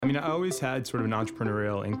mean, I always had sort of an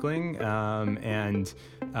entrepreneurial inkling, and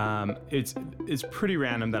it's pretty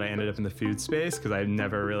random that I ended up in the food space because I've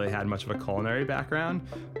never really had much of a culinary background,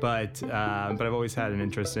 but I've always had an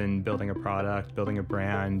interest in building a product, building a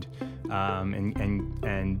brand,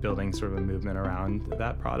 and building sort of a movement around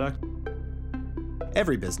that product.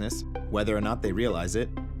 Every business, whether or not they realize it,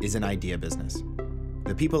 is an idea business.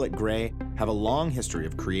 The people at Grey have a long history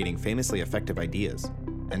of creating famously effective ideas.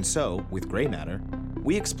 And so, with Grey Matter,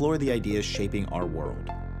 we explore the ideas shaping our world.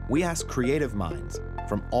 We ask creative minds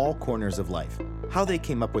from all corners of life how they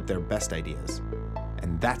came up with their best ideas.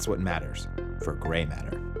 And that's what matters for Grey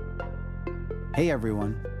Matter. Hey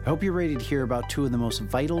everyone, I hope you're ready to hear about two of the most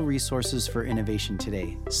vital resources for innovation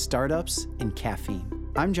today, startups and caffeine.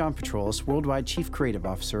 I'm John Petrolis, Worldwide Chief Creative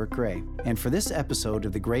Officer at Grey, and for this episode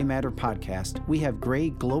of the Grey Matter podcast, we have Grey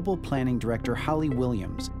Global Planning Director Holly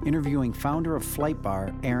Williams interviewing founder of Flight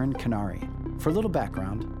Bar, Aaron Canary. For a little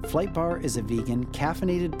background, Flight Bar is a vegan,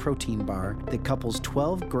 caffeinated protein bar that couples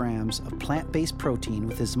 12 grams of plant-based protein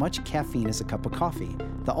with as much caffeine as a cup of coffee,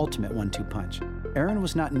 the ultimate 1-2 punch. Aaron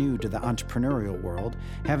was not new to the entrepreneurial world,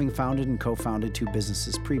 having founded and co-founded 2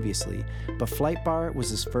 businesses previously, but Flight Bar was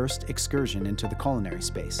his first excursion into the culinary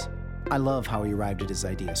space. I love how he arrived at his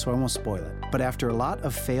idea, so I won't spoil it. But after a lot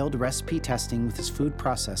of failed recipe testing with his food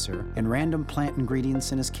processor and random plant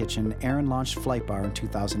ingredients in his kitchen, Aaron launched Flight Bar in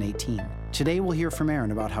 2018. Today we'll hear from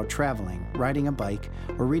Aaron about how traveling, riding a bike,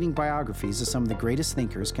 or reading biographies of some of the greatest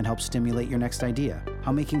thinkers can help stimulate your next idea,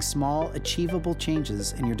 how making small, achievable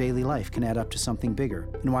changes in your daily life can add up to something bigger,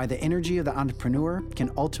 and why the energy of the entrepreneur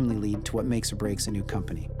can ultimately lead to what makes or breaks a new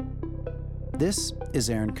company. This is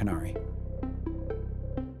Aaron Canary.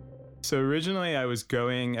 So originally I was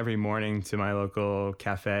going every morning to my local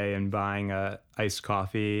cafe and buying a iced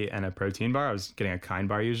coffee and a protein bar. I was getting a Kind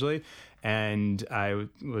bar usually. And I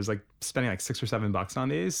was like spending like $6 or $7 on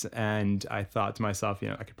these. And I thought to myself,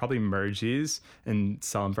 I could probably merge these and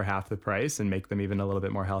sell them for half the price and make them even a little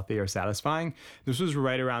bit more healthy or satisfying. This was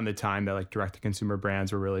right around the time that like direct-to-consumer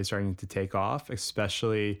brands were really starting to take off,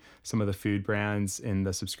 especially some of the food brands in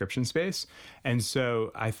the subscription space. And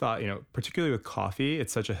so I thought, particularly with coffee,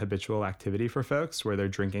 it's such a habitual activity for folks where they're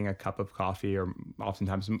drinking a cup of coffee or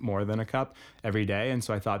oftentimes more than a cup every day. And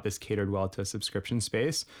so I thought this catered well to a subscription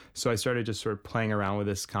space. So I started just sort of playing around with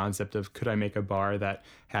this concept of could I make a bar that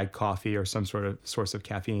had coffee or some sort of source of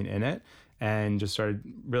caffeine in it, and just started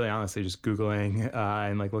really honestly just Googling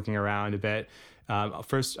and like looking around a bit.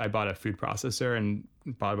 First, I bought a food processor and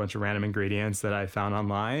bought a bunch of random ingredients that I found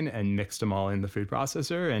online and mixed them all in the food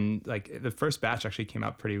processor. And like the first batch actually came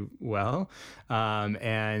out pretty well. And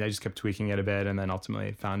I just kept tweaking it a bit and then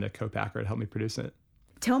ultimately found a co-packer to help me produce it.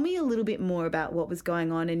 Tell me a little bit more about what was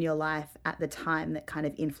going on in your life at the time that kind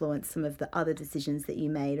of influenced some of the other decisions that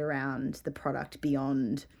you made around the product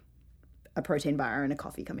beyond a protein bar and a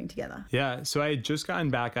coffee coming together. Yeah, so I had just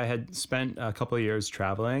gotten back. I had spent a couple of years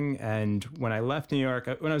traveling, and when I left New York,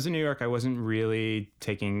 when I was in New York, I wasn't really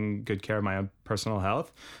taking good care of my own personal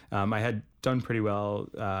health. I had done pretty well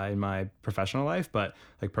in my professional life, but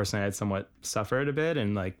like personally, I had somewhat suffered a bit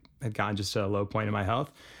and like had gotten just to a low point in my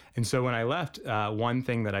health. And so when I left, one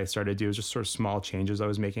thing that I started to do was just sort of small changes I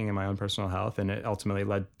was making in my own personal health. And it ultimately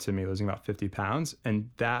led to me losing about 50 pounds. And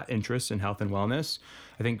that interest in health and wellness,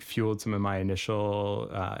 I think, fueled some of my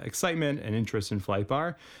initial excitement and interest in Flight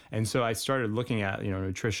Bar. And so I started looking at,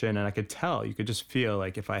 nutrition, and I could tell, you could just feel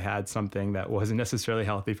like if I had something that wasn't necessarily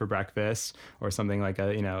healthy for breakfast, or something like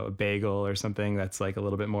a bagel or something that's like a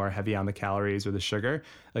little bit more heavy on the calories or the sugar,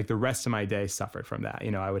 like the rest of my day suffered from that.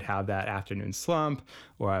 I would have that afternoon slump,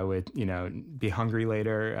 or I would, be hungry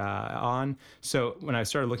later on. So when I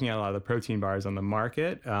started looking at a lot of the protein bars on the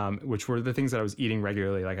market, which were the things that I was eating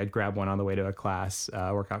regularly, like I'd grab one on the way to a class,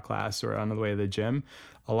 workout class, or on the way to the gym,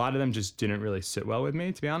 a lot of them just didn't really sit well with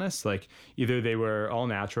me, to be honest. Like either they were all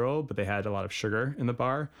natural, but they had a lot of sugar in the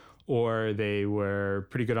bar, or they were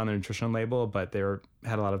pretty good on the nutrition label, but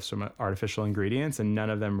had a lot of some artificial ingredients, and none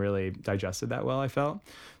of them really digested that well, I felt.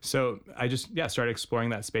 So I just, started exploring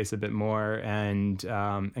that space a bit more and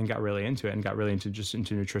got really into it and got really into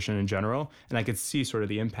nutrition in general. And I could see sort of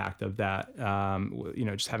the impact of that,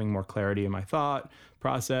 just having more clarity in my thought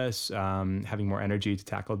process, having more energy to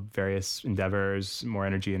tackle various endeavors, more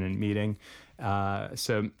energy in a meeting.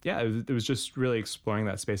 It was just really exploring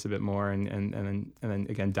that space a bit more and then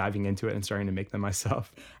again diving into it and starting to make them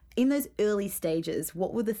myself. In those early stages,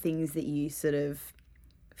 what were the things that you sort of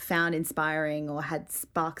found inspiring or had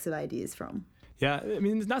sparks of ideas from? Yeah, I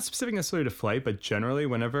mean, it's not specific necessarily to Flight, but generally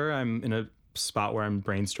whenever I'm in a spot where I'm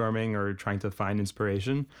brainstorming or trying to find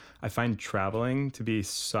inspiration, I find traveling to be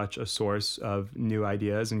such a source of new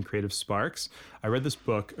ideas and creative sparks. I read this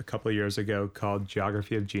book a couple of years ago called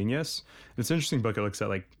Geography of Genius. It's an interesting book. It looks at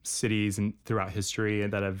like cities and throughout history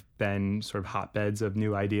that have been sort of hotbeds of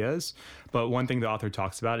new ideas. But one thing the author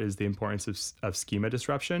talks about is the importance of schema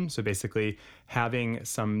disruption. So basically having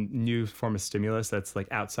some new form of stimulus that's like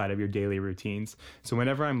outside of your daily routines. So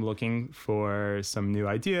whenever I'm looking for some new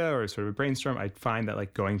idea or sort of a brainstorm, I find that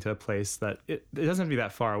like going to a place that it doesn't have to be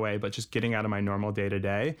that far away, but just getting out of my normal day to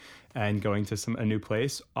day and going to a new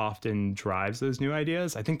place often drives those new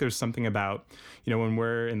ideas. I think there's something about, when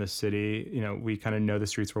we're in the city, we kind of know the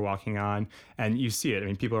streets we're walking on, and you see it. I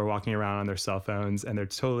mean, people are walking around on their cell phones and they're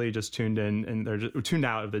totally just tuned in, and they're just tuned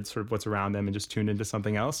out of sort of what's around them and just tuned into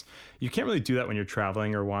something else. You can't really do that when you're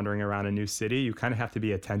traveling or wandering around a new city. You kind of have to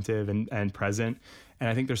be attentive and present. And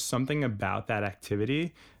I think there's something about that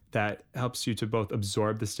activity that helps you to both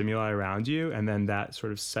absorb the stimuli around you, and then that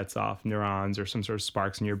sort of sets off neurons or some sort of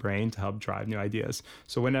sparks in your brain to help drive new ideas.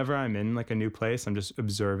 So whenever I'm in like a new place, I'm just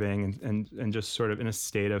observing and just sort of in a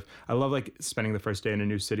state of, I love like spending the first day in a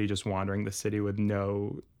new city, just wandering the city with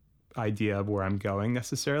no idea of where I'm going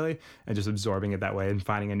necessarily, and just absorbing it that way and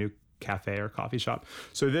finding a new cafe or coffee shop.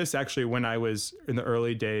 So this actually, when I was in the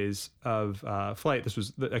early days of flight, this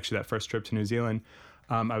was actually that first trip to New Zealand,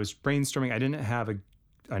 I was brainstorming. I didn't have a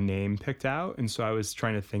name picked out, and so I was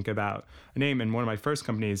trying to think about a name, and one of my first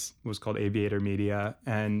companies was called Aviator Media,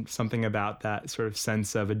 and something about that sort of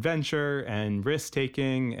sense of adventure and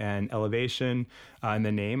risk-taking and elevation in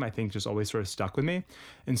the name, I think, just always sort of stuck with me.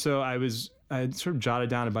 And so I sort of jotted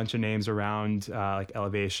down a bunch of names around like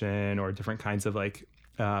elevation or different kinds of like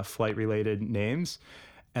flight-related names.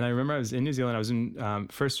 And I remember I was in New Zealand. I was in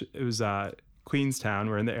first, it was Queenstown.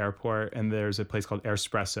 We're in the airport, and there's a place called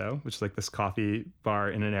Airspresso, which is like this coffee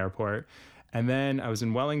bar in an airport. And then I was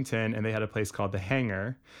in Wellington, and they had a place called The Hangar.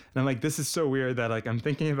 And I'm like, this is so weird that like I'm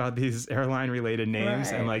thinking about these airline-related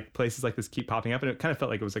names, and like places like this keep popping up, and it kind of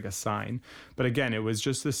felt like it was like a sign. But again, it was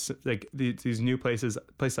just this like these new places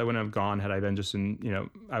I wouldn't have gone had I been just in,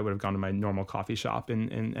 I would have gone to my normal coffee shop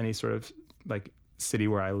in any sort of like city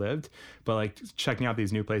where I lived. But like checking out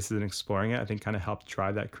these new places and exploring it, I think kind of helped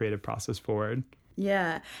drive that creative process forward.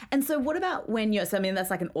 Yeah. And so what about when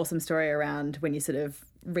that's like an awesome story around when you're sort of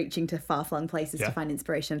reaching to far-flung places to find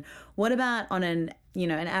inspiration. What about on an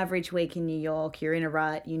average week in New York, you're in a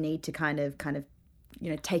rut, you need to kind of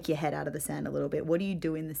take your head out of the sand a little bit. What do you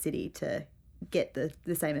do in the city to get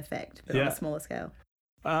the same effect, but on a smaller scale?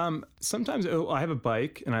 Sometimes I have a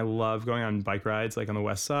bike, and I love going on bike rides like on the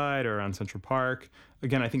West Side or on Central Park.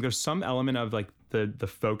 Again, I think there's some element of like the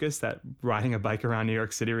focus that riding a bike around New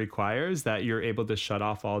York City requires, that you're able to shut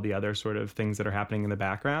off all the other sort of things that are happening in the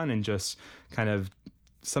background and just kind of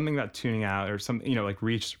something about tuning out or something, like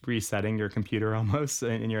resetting your computer almost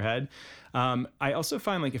in your head. I also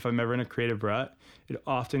find like if I'm ever in a creative rut, it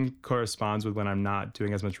often corresponds with when I'm not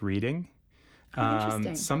doing as much reading.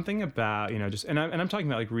 Something about, just, and I'm talking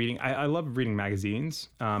about like reading. I love reading magazines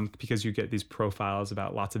because you get these profiles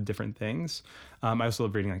about lots of different things. I also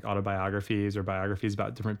love reading like autobiographies or biographies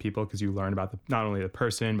about different people because you learn about not only the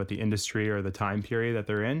person, but the industry or the time period that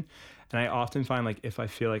they're in. And I often find like if I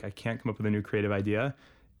feel like I can't come up with a new creative idea,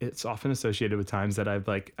 it's often associated with times that I've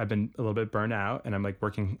been a little bit burnt out and I'm like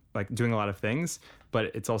working, like doing a lot of things, but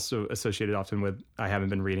it's also associated often with I haven't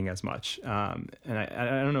been reading as much. And I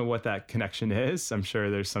don't know what that connection is. I'm sure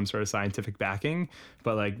there's some sort of scientific backing,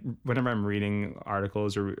 but like whenever I'm reading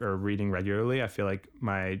articles or reading regularly, I feel like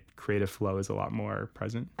my creative flow is a lot more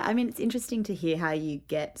present. I mean, it's interesting to hear how you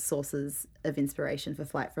get sources of inspiration for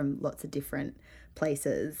flight from lots of different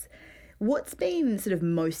places. What's been sort of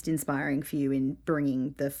most inspiring for you in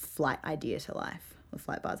bringing the flight idea to life, or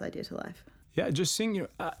Flight Bar's idea to life? Yeah, just seeing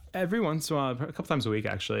every once in a while, a couple times a week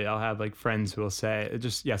actually, I'll have like friends who will say,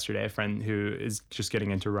 just yesterday, a friend who is just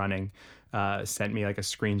getting into running sent me like a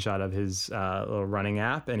screenshot of his little running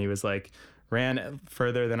app, and he was like, ran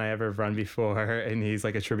further than I ever run before, and he's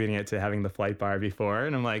like attributing it to having the Flight Bar before,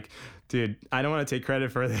 and I'm like, dude, I don't want to take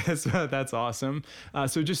credit for this, but that's awesome.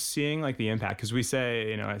 So just seeing like the impact, because we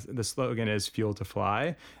say, the slogan is fuel to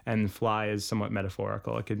fly, and fly is somewhat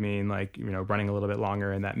metaphorical. It could mean like, running a little bit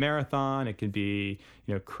longer in that marathon. It could be,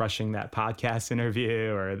 crushing that podcast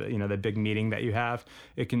interview or the big meeting that you have.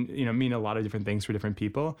 It can, mean a lot of different things for different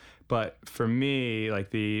people. But for me, like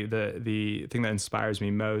the thing that inspires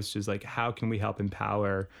me most is like, how can we help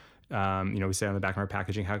empower we say on the back of our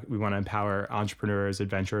packaging, how we want to empower entrepreneurs,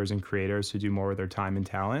 adventurers, and creators to do more with their time and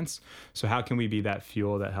talents. So how can we be that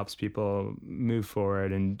fuel that helps people move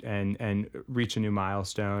forward and reach a new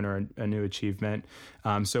milestone or a new achievement?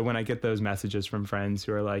 So when I get those messages from friends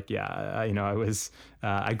who are like,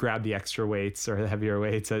 I grabbed the extra weights or the heavier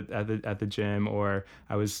weights at the gym, or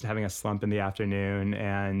I was having a slump in the afternoon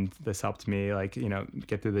and this helped me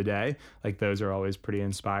get through the day. Like those are always pretty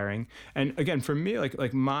inspiring. And again, for me, I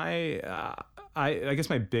guess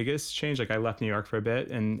my biggest change, I left New York for a bit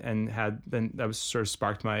and that was sort of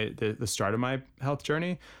sparked the start of my health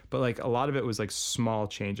journey. But a lot of it was small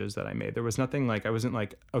changes that I made. There was nothing I wasn't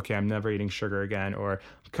okay, I'm never eating sugar again, or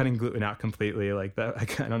cutting gluten out completely like that. I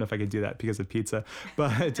don't know if I could do that because of pizza,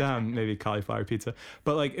 but maybe cauliflower pizza.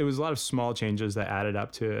 But it was a lot of small changes that added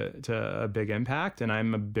up to a big impact. And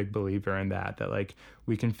I'm a big believer in that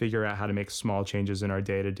we can figure out how to make small changes in our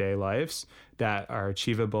day-to-day lives that are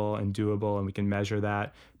achievable and doable, and we can measure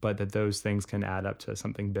that, but that those things can add up to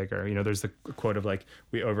something bigger. There's the quote of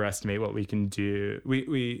we overestimate what we can do.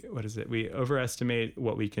 We overestimate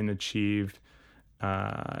what we can achieve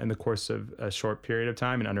in the course of a short period of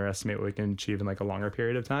time and underestimate what we can achieve in a longer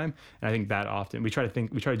period of time. And I think that often we try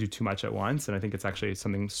to do too much at once. And I think it's actually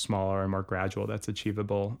something smaller and more gradual that's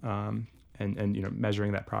achievable, and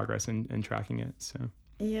measuring that progress and tracking it. So.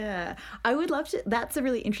 Yeah, I would love to. That's a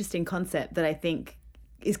really interesting concept that I think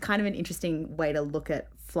is kind of an interesting way to look at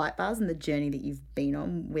Flight Bars and the journey that you've been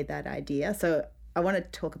on with that idea. So I want to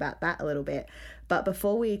talk about that a little bit. But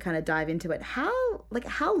before we kind of dive into it,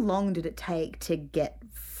 how long did it take to get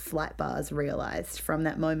Flight Bars realized from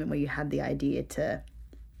that moment where you had the idea to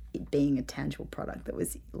it being a tangible product that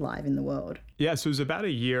was live in the world? Yeah, so it was about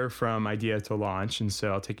a year from idea to launch. And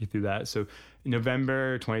so I'll take you through that. So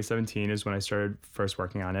November 2017 is when I started first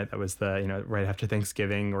working on it. That was right after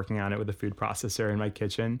Thanksgiving, working on it with a food processor in my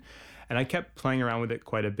kitchen. And I kept playing around with it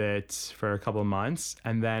quite a bit for a couple of months.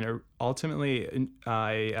 And then ultimately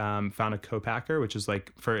I found a co-packer, which is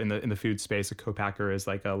in the food space, a co-packer is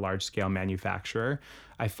a large scale manufacturer.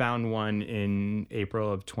 I found one in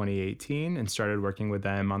April of 2018 and started working with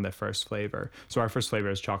them on the first flavor. So our first flavor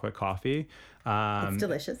is chocolate coffee. It's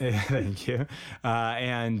delicious. Thank you.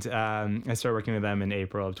 And I started working with them in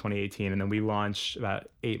April of 2018, and then we launched about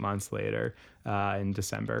 8 months later in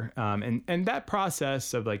December. And that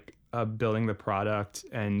process of building the product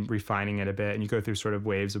and refining it a bit, and you go through sort of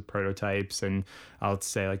waves of prototypes, and I'll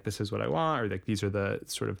say this is what I want, or these are the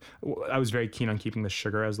sort of. I was very keen on keeping the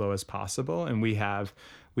sugar as low as possible, and we have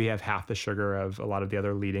half the sugar of a lot of the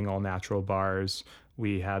other leading all natural bars.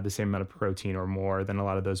 We have the same amount of protein or more than a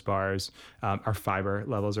lot of those bars. Our fiber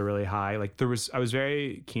levels are really high. I was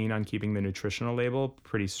very keen on keeping the nutritional label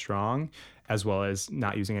pretty strong, as well as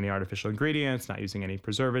not using any artificial ingredients, not using any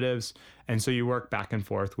preservatives. And so you work back and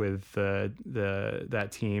forth with that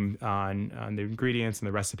team on the ingredients and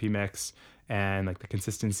the recipe mix and the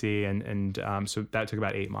consistency. And so that took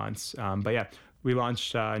about 8 months. But yeah, we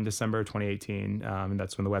launched in December 2018, and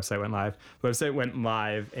that's when the website went live. The website went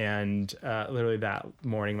live, and literally that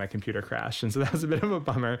morning, my computer crashed, and so that was a bit of a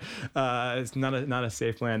bummer. It's not a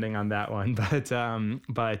safe landing on that one, but it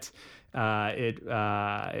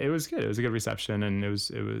was good. It was a good reception, and it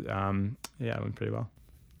went pretty well.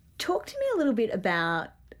 Talk to me a little bit about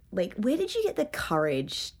where did you get the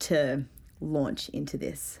courage to launch into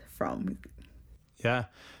this from? Yeah.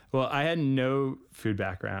 Well, I had no food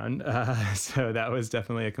background, so that was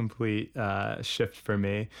definitely a complete shift for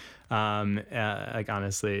me.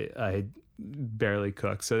 Honestly, I barely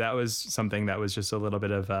cook, so that was something that was just a little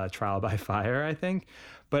bit of trial by fire, I think.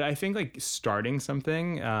 But I think starting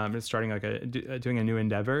something, doing a new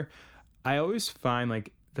endeavor, I always find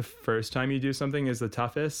the first time you do something is the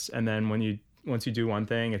toughest, and then once you do one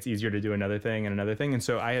thing, it's easier to do another thing and another thing. And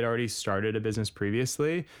so I had already started a business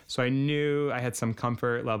previously. So I knew I had some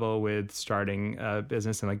comfort level with starting a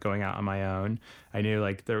business and going out on my own. I knew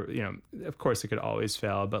of course it could always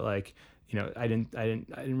fail, but I didn't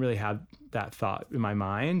really have that thought in my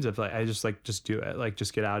mind of I just do it,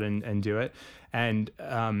 just get out and do it. And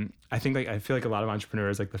I think I feel a lot of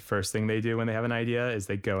entrepreneurs, the first thing they do when they have an idea is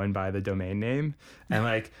they go and buy the domain name. And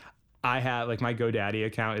I have my GoDaddy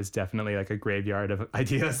account is definitely a graveyard of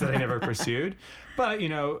ideas that I never pursued. But,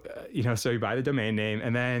 so you buy the domain name,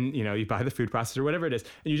 and then, you buy the food processor, whatever it is.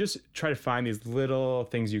 And you just try to find these little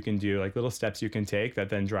things you can do, little steps you can take that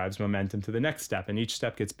then drives momentum to the next step. And each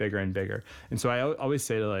step gets bigger and bigger. And so I always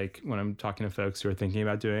say to when I'm talking to folks who are thinking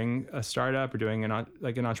about doing a startup or doing an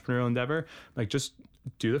entrepreneurial endeavor, just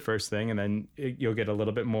do the first thing, and then you'll get a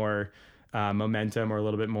little bit more momentum or a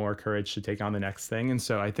little bit more courage to take on the next thing. And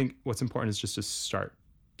so I think what's important is just to start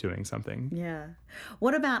doing something. Yeah.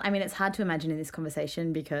 What about, I mean, it's hard to imagine in this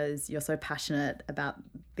conversation because you're so passionate about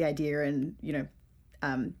the idea and, you know,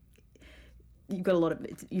 you've got a lot of,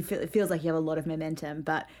 it feels like you have a lot of momentum,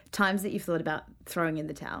 but times that you've thought about throwing in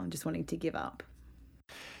the towel and just wanting to give up.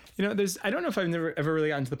 You know, I don't know if I've never ever really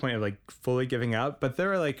gotten to the point of like fully giving up, but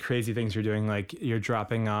there are like crazy things you're doing. Like you're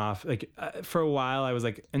dropping off, like for a while I was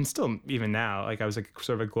like, and still even now, like I was like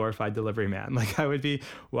sort of a glorified delivery man. Like I would be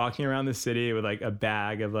walking around the city with like a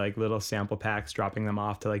bag of like little sample packs, dropping them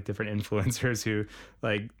off to like different influencers who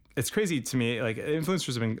like, it's crazy to me. Like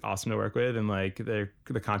influencers have been awesome to work with and like the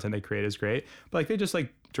content they create is great, but like they just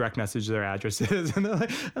like direct message their addresses and they're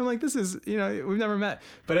like, I'm like, this is, you know, we've never met,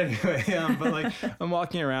 but anyway, but like I'm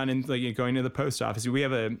walking around and like going to the post office. We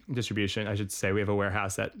have a distribution, I should say, we have a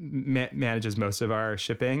warehouse that manages most of our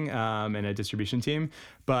shipping and a distribution team.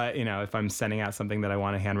 But you know, if I'm sending out something that I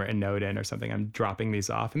want a handwritten note in or something, I'm dropping these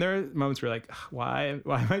off. And there are moments where like, why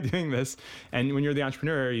am I doing this? And when you're the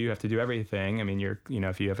entrepreneur, you have to do everything. I mean, you know,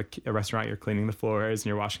 if you have a restaurant, you're cleaning the floors and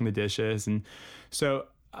you're washing the dishes. And so,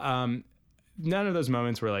 none of those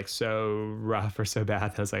moments were like so rough or so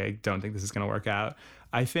bad that I was like, I don't think this is going to work out.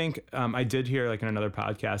 I think I did hear like in another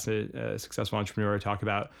podcast, a successful entrepreneur talk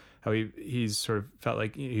about how he's sort of felt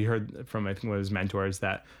like he heard from, I think, one of his mentors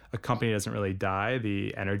that a company doesn't really die.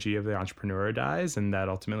 The energy of the entrepreneur dies, and that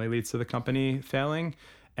ultimately leads to the company failing.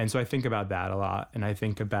 And so I think about that a lot. And I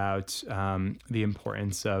think about the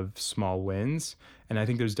importance of small wins. And I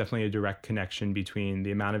think there's definitely a direct connection between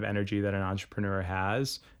the amount of energy that an entrepreneur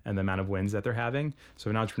has and the amount of wins that they're having. So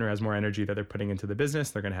if an entrepreneur has more energy that they're putting into the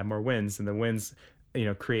business, they're going to have more wins. And the wins, you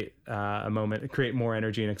know, create create more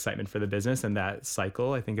energy and excitement for the business. And that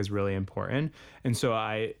cycle, I think, is really important. And so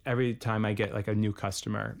every time I get like a new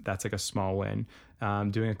customer, that's like a small win.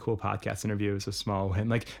 Doing a cool podcast interview is a small win.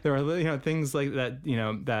 Like there are, you know, things like that, you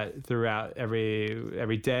know, that throughout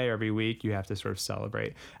every day or every week you have to sort of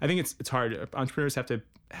celebrate. I think it's hard. Entrepreneurs have to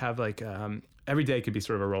have like every day could be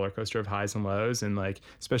sort of a roller coaster of highs and lows, and like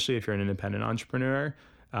especially if you're an independent entrepreneur.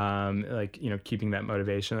 Like, you know, keeping that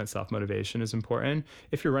motivation, that self-motivation is important.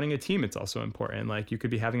 If you're running a team, it's also important. Like you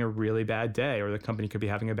could be having a really bad day, or the company could be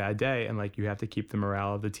having a bad day, and like you have to keep the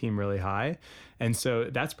morale of the team really high. And so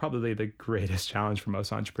that's probably the greatest challenge for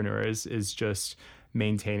most entrepreneurs, is just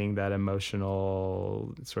maintaining that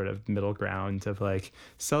emotional sort of middle ground of like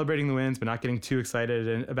celebrating the wins, but not getting too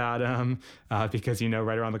excited about them because, you know,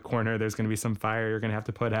 right around the corner, there's going to be some fire you're going to have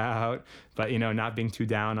to put out, but, you know, not being too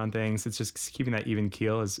down on things. It's just keeping that even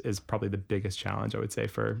keel is probably the biggest challenge, I would say,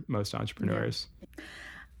 for most entrepreneurs.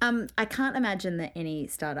 Yeah. I can't imagine that any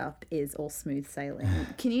startup is all smooth sailing.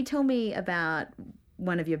 Can you tell me about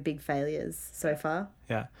one of your big failures so far?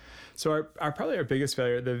 Yeah. So probably our biggest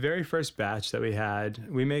failure, the very first batch that we had,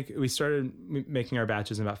 we started making our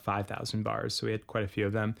batches in about 5,000 bars. So we had quite a few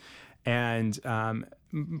of them. And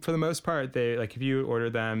for the most part, they, like, if you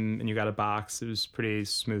ordered them and you got a box, it was pretty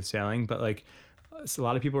smooth sailing. But like, so a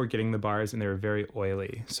lot of people were getting the bars and they were very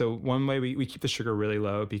oily. So one way we keep the sugar really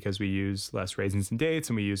low because we use less raisins and dates,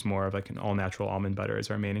 and we use more of like an all natural almond butter as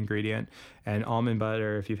our main ingredient. And almond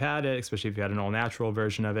butter, if you've had it, especially if you had an all natural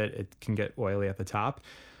version of it, it can get oily at the top.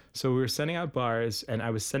 So we were sending out bars, and I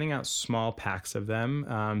was sending out small packs of them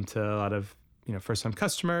to a lot of, you know, first time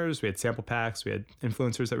customers. We had sample packs, we had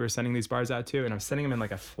influencers that we were sending these bars out to, and I was sending them in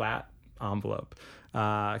like a flat envelope,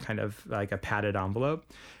 kind of like a padded envelope.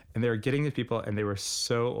 And they were getting to people, and they were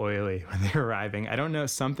so oily when they were arriving. I don't know,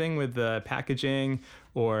 something with the packaging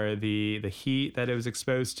or the heat that it was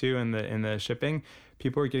exposed to in the shipping.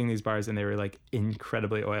 People were getting these bars and they were like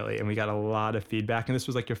incredibly oily, and we got a lot of feedback. And this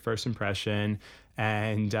was like your first impression.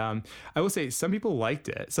 And I will say some people liked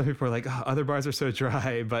it. Some people were like, oh, other bars are so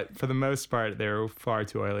dry, but for the most part, they were far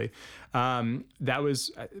too oily. That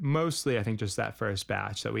was mostly, I think, just that first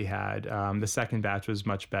batch that we had. The second batch was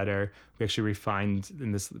much better. We actually refined,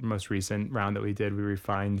 in this most recent round that we did, we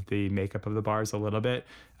refined the makeup of the bars a little bit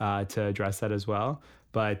to address that as well.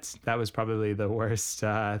 But that was probably the worst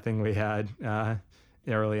thing we had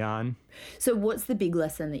early on. So what's the big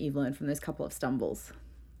lesson that you've learned from those couple of stumbles?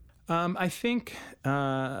 I think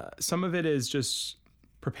some of it is just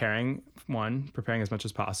preparing as much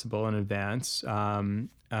as possible in advance. And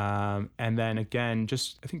then again,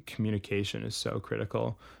 just I think communication is so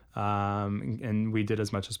critical. And we did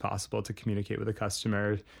as much as possible to communicate with the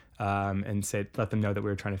customer and let them know that we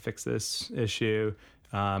were trying to fix this issue.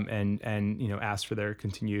 And you know, ask for their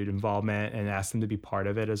continued involvement and ask them to be part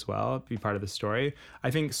of it as well, be part of the story.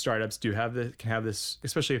 I think startups can have this,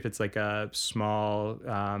 especially if it's like a small,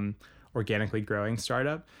 organically growing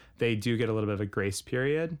startup. They do get a little bit of a grace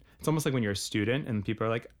period. It's almost like when you're a student and people are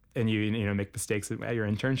like, and you make mistakes at your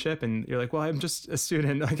internship, and you're like, well, I'm just a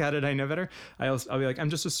student. Like, how did I know better? I'll be like, I'm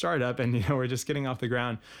just a startup, and we're just getting off the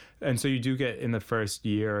ground. And so you do get, in the first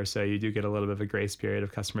year or so, you do get a little bit of a grace period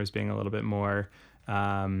of customers being a little bit more,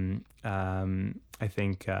 I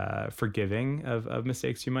think, forgiving of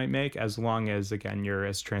mistakes you might make, as long as, again, you're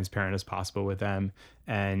as transparent as possible with them,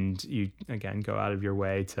 and you, again, go out of your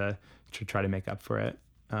way to try to make up for it.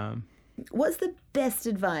 What's the best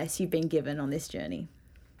advice you've been given on this journey?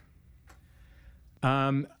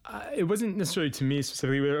 It wasn't necessarily to me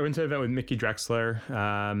specifically. We went to an event with Mickey Drexler,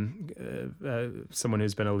 someone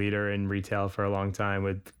who's been a leader in retail for a long time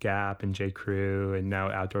with Gap and J. Crew and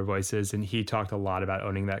now Outdoor Voices. And he talked a lot about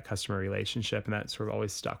owning that customer relationship, and that sort of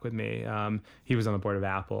always stuck with me. He was on the board of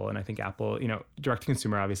Apple, and I think Apple, direct to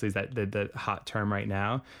consumer obviously is that the hot term right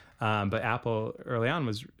now. But Apple early on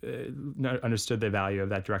was understood the value of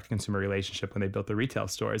that direct-to-consumer relationship when they built the retail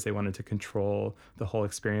stores. They wanted to control the whole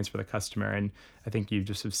experience for the customer, and I think you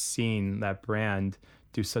just have seen that brand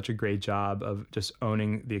do such a great job of just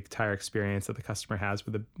owning the entire experience that the customer has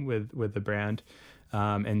with the brand.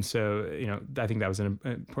 And so, I think that was an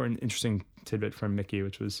important, interesting tidbit from Mickey,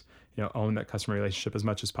 which was, own that customer relationship as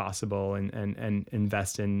much as possible, and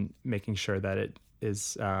invest in making sure that it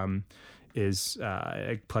is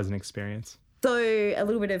a pleasant experience. So a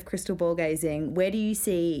little bit of crystal ball gazing. Where do you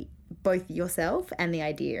see both yourself and the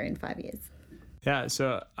idea in 5 years? Yeah,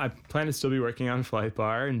 so I plan to still be working on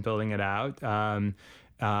Flightbar and building it out.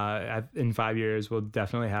 In 5 years, we'll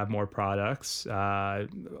definitely have more products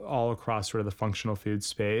all across sort of the functional food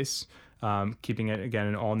space, keeping it, again,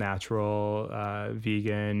 an all-natural,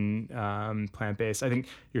 vegan, plant-based. I think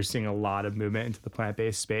you're seeing a lot of movement into the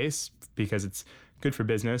plant-based space because it's good for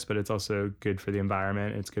business, but it's also good for the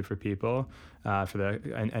environment. It's good for people, for the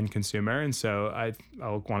end consumer. And so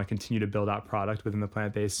I'll want to continue to build out product within the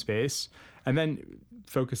plant-based space, and then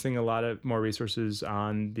focusing a lot of more resources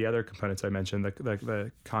on the other components I mentioned,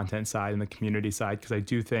 the content side and the community side, because I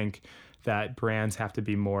do think that brands have to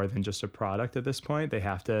be more than just a product at this point. They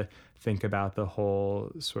have to think about the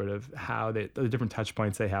whole sort of how the different touch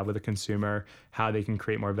points they have with the consumer, how they can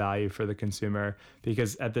create more value for the consumer.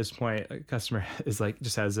 Because at this point, a customer is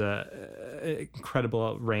just has a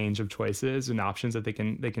incredible range of choices and options that they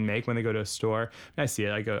can make when they go to a store. And I see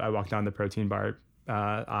it. I walk down the protein bar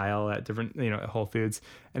aisle at different, at Whole Foods,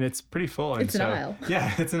 and it's pretty full. And it's an aisle.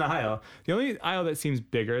 Yeah, it's an aisle. The only aisle that seems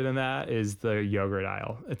bigger than that is the yogurt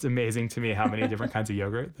aisle. It's amazing to me how many different kinds of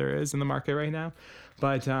yogurt there is in the market right now.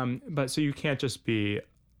 But so you can't just be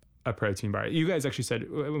a protein bar. You guys actually said,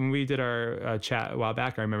 when we did our chat a while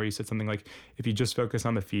back, I remember you said something like, if you just focus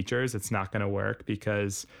on the features, it's not going to work,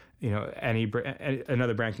 because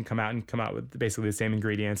another brand can come out with basically the same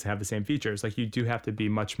ingredients and have the same features. Like, you do have to be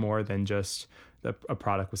much more than just a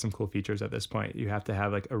product with some cool features at this point. You have to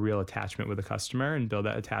have a real attachment with the customer and build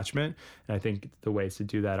that attachment. And I think the ways to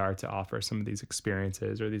do that are to offer some of these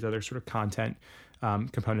experiences or these other sort of content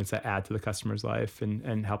components that add to the customer's life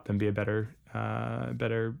and help them be a better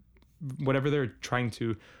whatever they're trying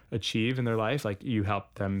to achieve in their life. You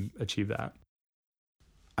help them achieve that.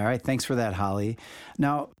 All right, thanks for that, Holly.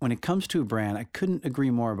 Now, when it comes to a brand, I couldn't agree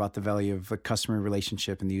more about the value of the customer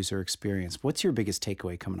relationship and the user experience. What's your biggest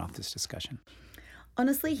takeaway coming off this discussion?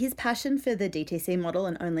 Honestly, his passion for the DTC model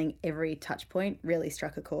and owning every touch point really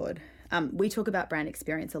struck a chord. We talk about brand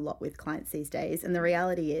experience a lot with clients these days, and the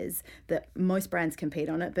reality is that most brands compete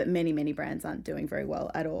on it, but many, many brands aren't doing very well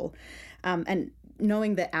at all. And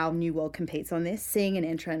knowing that our new world competes on this, seeing an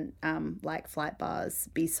entrant like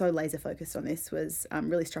Flightbars be so laser focused on this was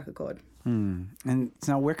really struck a chord. And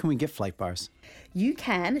now, where can we get Flightbars? You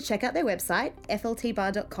can check out their website,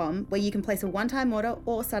 fltbar.com, where you can place a one-time order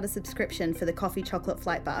or start a subscription for the coffee chocolate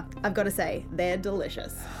Flightbar. I've got to say, they're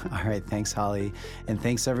delicious. All right, thanks, Holly. And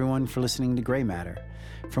thanks, everyone, for listening to Grey Matter.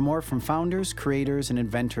 For more from founders, creators, and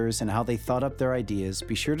inventors and how they thought up their ideas,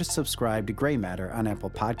 be sure to subscribe to Grey Matter on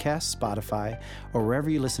Apple Podcasts, Spotify, or wherever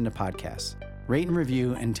you listen to podcasts. Rate and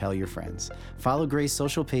review and tell your friends. Follow Grey's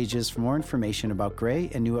social pages for more information about Grey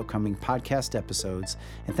and new upcoming podcast episodes.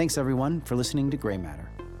 And thanks, everyone, for listening to Grey Matter.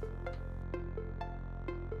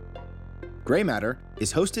 Grey Matter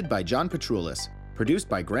is hosted by John Petroulis, produced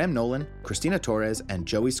by Graham Nolan, Christina Torres, and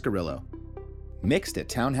Joey Scarillo. Mixed at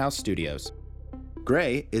Townhouse Studios.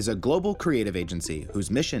 Grey is a global creative agency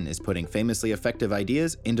whose mission is putting famously effective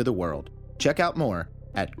ideas into the world. Check out more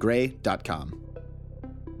at grey.com.